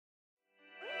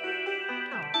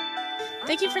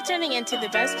Thank you for tuning in to the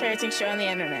best parenting show on the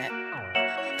internet.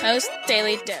 Post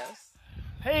Daily Dose.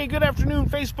 Hey, good afternoon,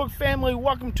 Facebook family.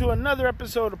 Welcome to another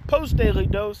episode of Post Daily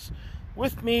Dose.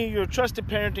 With me, your trusted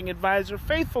parenting advisor,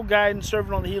 faithful guide, and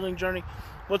servant on the healing journey.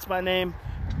 What's my name?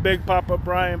 Big Papa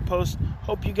Brian Post.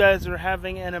 Hope you guys are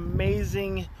having an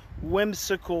amazing,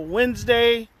 whimsical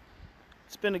Wednesday.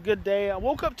 It's been a good day. I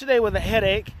woke up today with a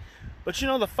headache, but you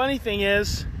know the funny thing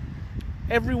is,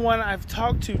 everyone I've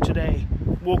talked to today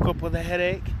woke up with a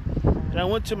headache. And I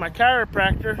went to my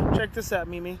chiropractor. Check this out,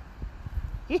 Mimi.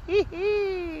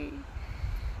 I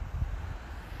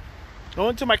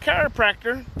went to my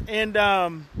chiropractor,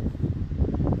 and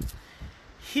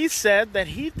he said that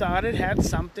he thought it had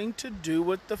something to do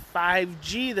with the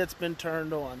 5G that's been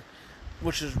turned on,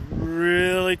 which is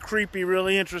really creepy,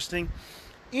 really interesting.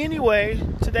 Anyway,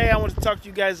 today I want to talk to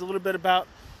you guys a little bit about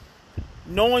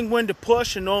knowing when to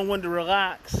push and knowing when to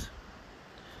relax.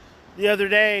 The other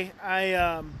day,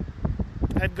 I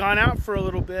had gone out for a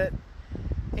little bit,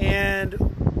 and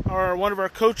one of our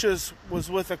coaches was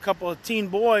with a couple of teen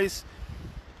boys.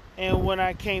 And when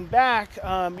I came back,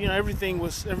 everything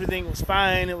was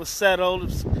fine. It was settled. It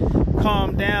was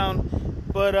calmed down.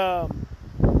 But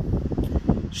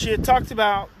she had talked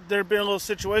about there had been a little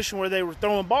situation where they were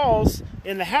throwing balls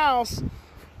in the house,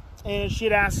 and she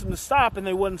had asked them to stop, and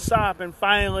they wouldn't stop. And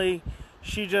finally,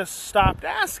 she just stopped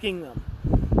asking them.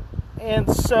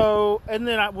 And so, and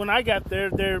then when I got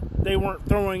there, they weren't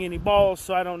throwing any balls,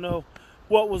 so I don't know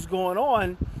what was going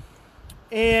on.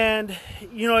 And,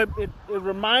 you know, it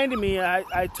reminded me,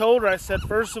 I told her, I said,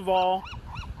 first of all,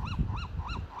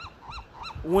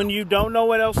 when you don't know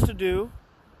what else to do,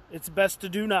 it's best to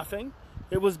do nothing.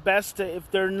 It was best to, if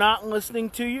they're not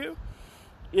listening to you,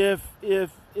 if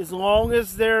as long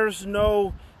as there's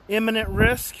no imminent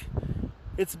risk,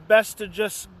 it's best to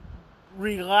just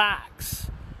relax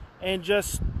and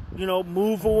just,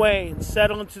 move away and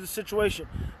settle into the situation.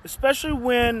 Especially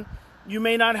when you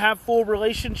may not have the full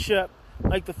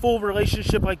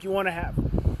relationship like you want to have.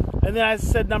 And then I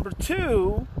said, number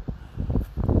two,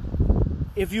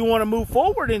 if you want to move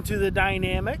forward into the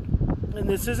dynamic, and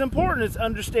this is important, it's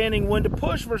understanding when to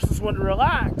push versus when to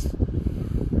relax.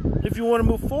 If you want to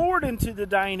move forward into the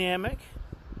dynamic,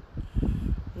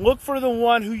 look for the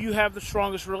one who you have the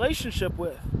strongest relationship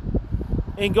with.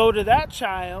 And go to that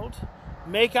child,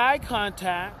 make eye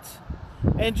contact,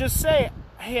 and just say,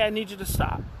 hey, I need you to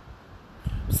stop.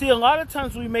 See, a lot of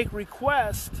times we make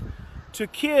requests to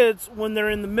kids when they're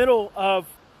in the middle of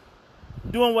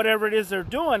doing whatever it is they're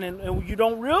doing, and you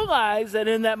don't realize that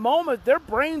in that moment, their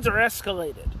brains are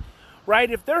escalated, right?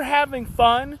 If they're having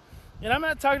fun, and I'm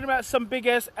not talking about some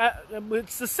big-ass,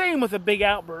 it's the same with a big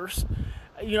outburst.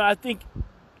 I think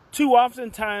too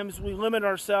oftentimes we limit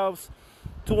ourselves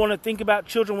to want to think about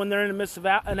children when they're in the midst of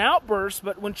an outburst,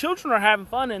 but when children are having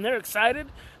fun and they're excited,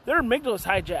 their amygdala's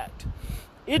hijacked.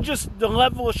 The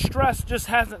level of stress just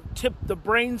hasn't tipped the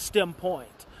brainstem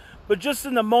point. But just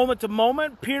in the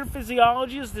moment-to-moment, peer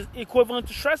physiology is the equivalent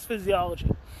to stress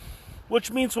physiology. Which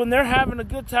means when they're having a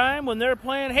good time, when they're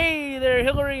playing, hey there,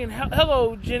 Hillary, and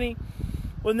hello, Jenny.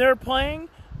 When they're playing,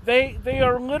 they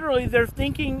are literally, their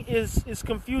thinking is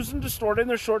confused and distorted, and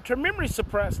their short-term memory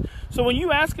suppressed. So when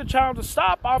you ask a child to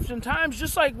stop, oftentimes,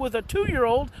 just like with a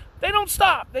 2-year-old, they don't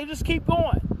stop. They just keep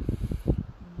going.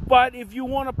 But if you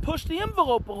want to push the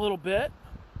envelope a little bit,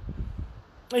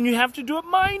 and you have to do it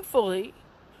mindfully,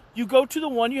 you go to the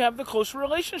one you have the closer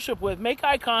relationship with. Make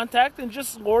eye contact and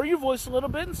just lower your voice a little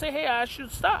bit and say, hey, I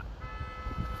should stop.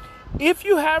 If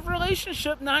you have a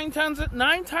relationship, 9 times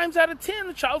out of 10,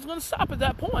 the child's going to stop at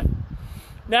that point.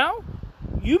 Now,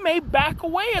 you may back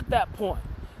away at that point.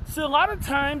 So a lot of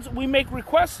times we make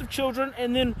requests of children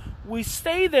and then we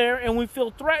stay there and we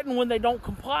feel threatened when they don't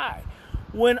comply.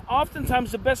 When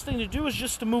oftentimes the best thing to do is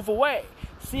just to move away.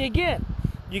 See, again,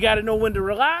 you got to know when to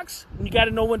relax and you got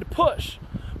to know when to push.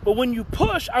 But when you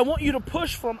push, I want you to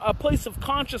push from a place of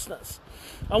consciousness.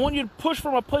 I want you to push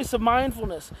from a place of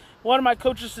mindfulness. One of my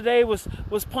coaches today was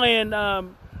playing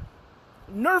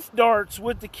Nerf darts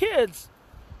with the kids.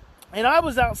 And I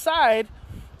was outside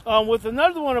with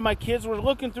another one of my kids. We're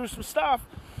looking through some stuff.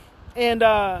 And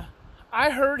I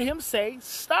heard him say,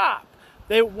 stop.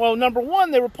 Number one,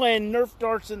 they were playing Nerf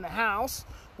darts in the house,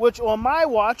 which on my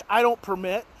watch, I don't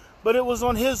permit. But it was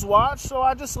on his watch, so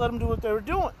I just let them do what they were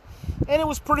doing. And it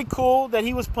was pretty cool that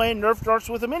he was playing Nerf darts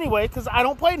with them anyway, because I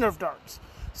don't play Nerf darts.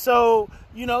 So,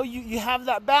 you have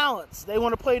that balance. They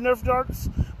want to play Nerf darts.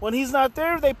 When he's not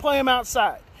there, they play him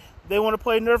outside. They want to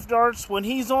play Nerf darts when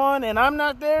he's on and I'm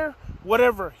not there,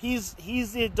 whatever. He's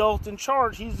the adult in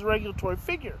charge. He's the regulatory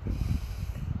figure.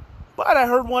 But I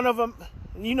heard one of them,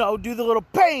 do the little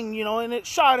bang, and it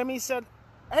shot him. He said,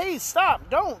 hey, stop,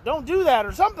 don't do that,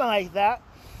 or something like that.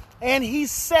 And he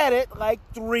said it like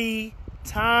 3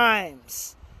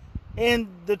 times. And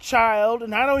the child,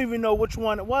 and I don't even know which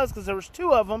one it was because there was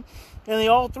 2 of them, and they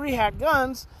all 3 had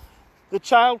guns. The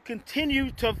child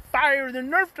continued to fire the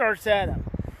Nerf darts at him.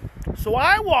 So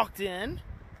I walked in,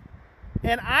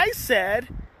 and I said,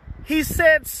 he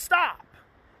said stop.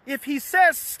 If he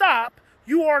says stop,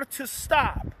 you are to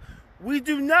stop. We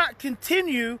do not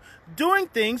continue doing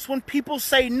things when people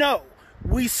say no.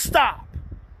 We stop.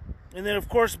 And then, of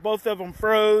course, both of them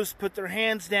froze, put their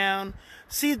hands down.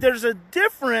 See, there's a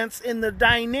difference in the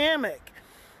dynamic.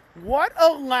 What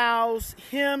allows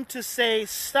him to say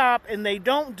stop and they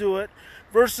don't do it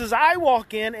versus I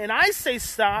walk in and I say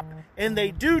stop and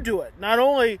they do it. Not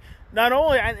only,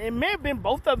 it may have been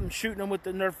both of them shooting them with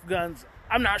the Nerf guns.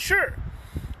 I'm not sure.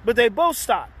 But they both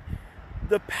stopped.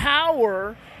 The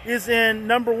power is in,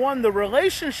 number 1, the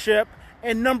relationship,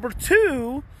 and number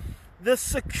 2, the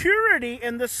security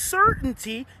and the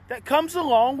certainty that comes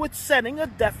along with setting a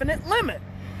definite limit.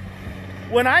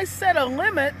 When I set a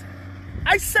limit,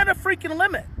 I set a freaking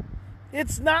limit.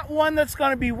 It's not one that's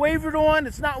going to be wavered on.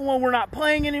 It's not one we're not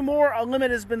playing anymore. A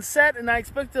limit has been set, and I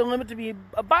expect the limit to be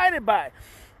abided by.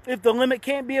 If the limit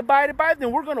can't be abided by,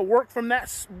 then we're going to work from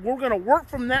that. We're going to work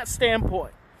from that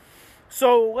standpoint.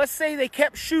 So let's say they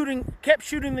kept shooting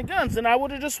the guns, and I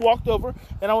would have just walked over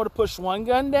and I would have pushed one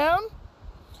gun down,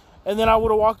 and then I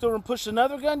would have walked over and pushed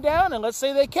another gun down, and let's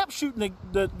say they kept shooting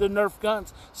the Nerf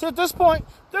guns. So at this point,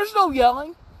 there's no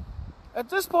yelling. At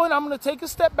this point, I'm going to take a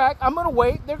step back. I'm going to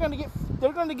wait. They're going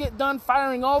to get done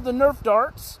firing all the Nerf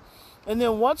darts, and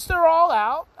then once they're all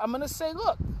out, I'm going to say,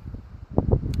 look,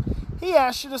 he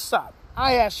asked you to stop.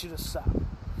 I asked you to stop.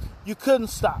 You couldn't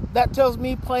stop. That tells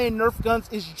me playing Nerf guns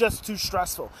is just too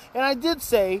stressful. And I did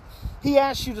say he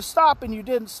asked you to stop and you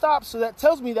didn't stop, so that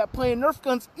tells me that playing Nerf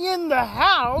guns in the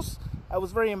house, I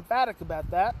was very emphatic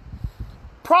about that,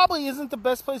 probably isn't the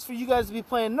best place for you guys to be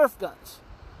playing Nerf guns,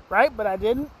 right? But I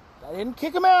didn't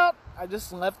kick them out. I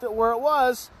just left it where it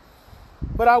was.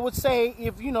 But I would say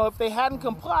if they hadn't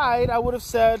complied, I would have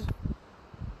said,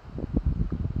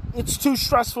 it's too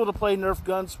stressful to play Nerf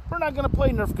guns. We're not going to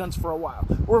play Nerf guns for a while.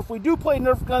 Or if we do play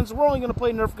Nerf guns, we're only going to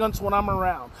play Nerf guns when I'm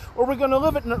around. Or we're going to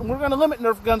limit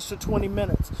Nerf guns to 20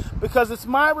 minutes. Because it's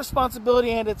my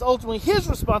responsibility and it's ultimately his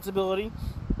responsibility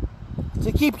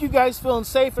to keep you guys feeling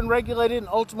safe and regulated and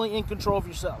ultimately in control of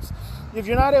yourselves. If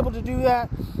you're not able to do that,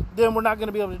 then we're not going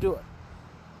to be able to do it.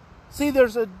 See,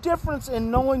 there's a difference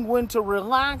in knowing when to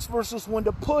relax versus when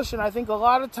to push. And I think a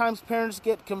lot of times parents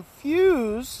get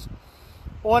confused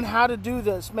on how to do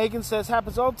this. Megan says,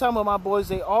 happens all the time with my boys.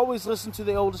 They always listen to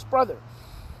the oldest brother.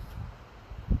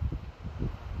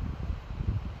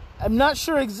 I'm not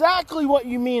sure exactly what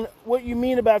you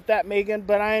mean about that, Megan,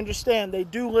 but I understand they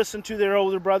do listen to their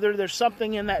older brother. There's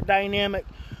something in that dynamic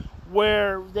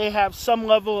where they have some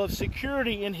level of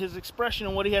security in his expression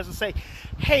and what he has to say.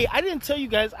 Hey, I didn't tell you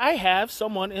guys, I have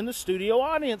someone in the studio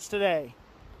audience today.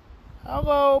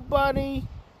 Hello, buddy.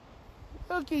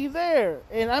 Looky there.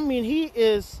 And I mean, he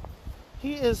is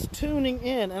tuning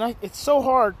in, and it's so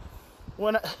hard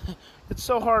it's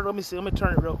so hard. Let me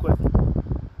turn it real quick.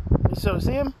 So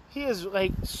see him? He is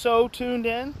like so tuned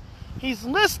in. He's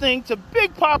listening to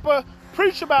Big Papa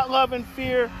preach about love and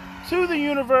fear to the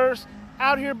universe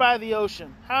out here by the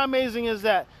ocean. How amazing is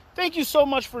that? Thank you so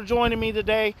much for joining me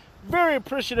today. Very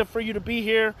appreciative for you to be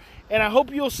here, and I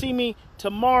hope you'll see me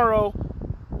tomorrow.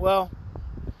 Well,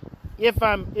 if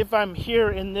I'm here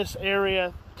in this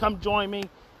area, come join me.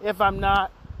 If I'm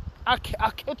not, I'll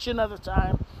catch you another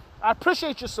time. I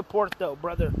appreciate your support, though,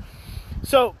 brother.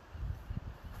 So,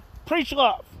 preach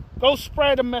love. Go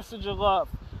spread a message of love.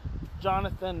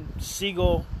 Jonathan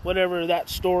Siegel, whatever that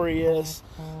story is.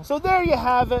 So there you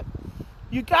have it.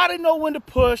 You got to know when to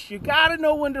push. You got to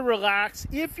know when to relax.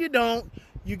 If you don't,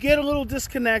 you get a little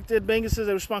disconnected. Benga says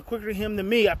I respond quicker to him than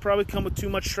me. I probably come with too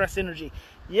much stress energy.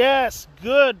 Yes,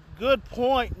 good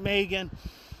point, Megan.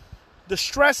 The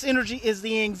stress energy is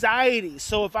the anxiety.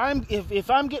 So if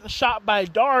I'm getting shot by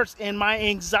darts and my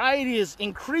anxiety is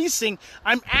increasing,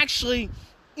 I'm actually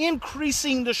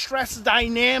increasing the stress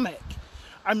dynamic.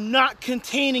 I'm not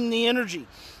containing the energy.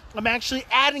 I'm actually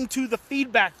adding to the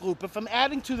feedback loop. If I'm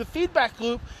adding to the feedback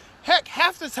loop, heck,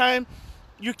 half the time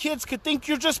your kids could think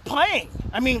you're just playing.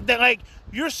 I mean, they're like,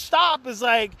 your stop is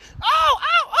like,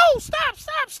 oh, stop.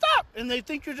 And they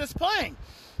think you're just playing.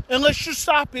 Unless your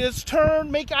stop is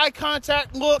turn, make eye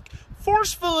contact, look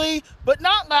forcefully, but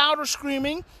not loud or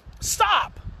screaming,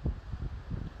 stop.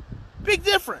 Big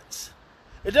difference.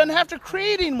 It doesn't have to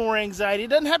create any more anxiety. It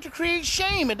doesn't have to create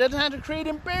shame. It doesn't have to create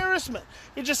embarrassment.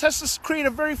 It just has to create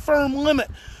a very firm limit.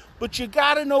 But you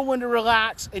got to know when to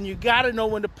relax and you got to know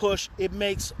when to push. It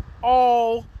makes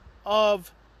all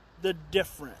of the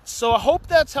difference. So I hope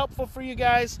that's helpful for you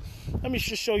guys. Let me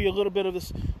just show you a little bit of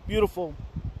this beautiful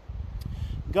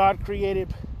God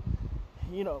created,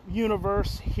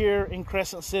 universe here in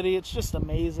Crescent City. It's just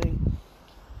amazing.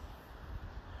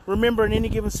 Remember, in any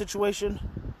given situation,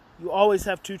 you always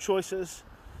have two choices.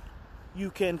 You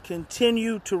can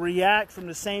continue to react from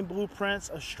the same blueprints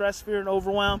of stress, fear, and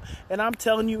overwhelm. And I'm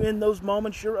telling you, in those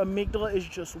moments, your amygdala is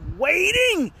just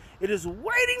waiting. It is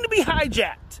waiting to be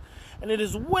hijacked. And it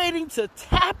is waiting to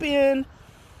tap in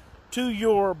to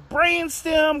your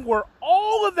brainstem where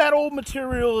all of that old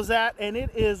material is at. And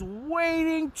it is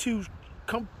waiting to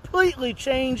completely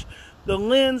change the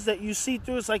lens that you see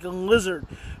through. It's like a lizard.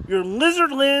 Your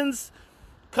lizard lens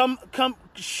come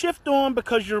shift on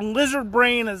because your lizard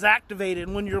brain is activated.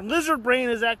 And when your lizard brain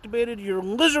is activated, your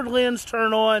lizard lens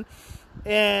turn on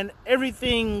and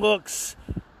everything looks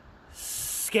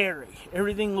scary.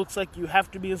 Everything looks like you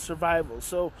have to be in survival.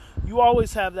 So you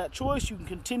always have that choice. You can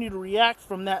continue to react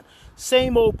from that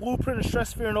same old blueprint of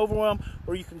stress, fear, and overwhelm,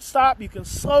 or you can stop, you can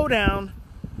slow down,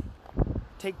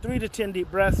 take 3 to 10 deep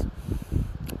breaths,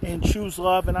 and choose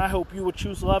love. And I hope you will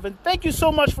choose love. And thank you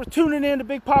so much for tuning in to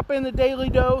Big Papa and the Daily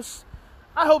Dose.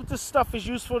 I hope this stuff is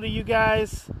useful to you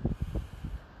guys.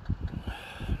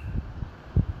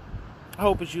 I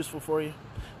hope it's useful for you.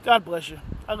 God bless you.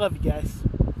 I love you guys.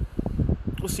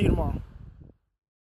 We'll see you tomorrow.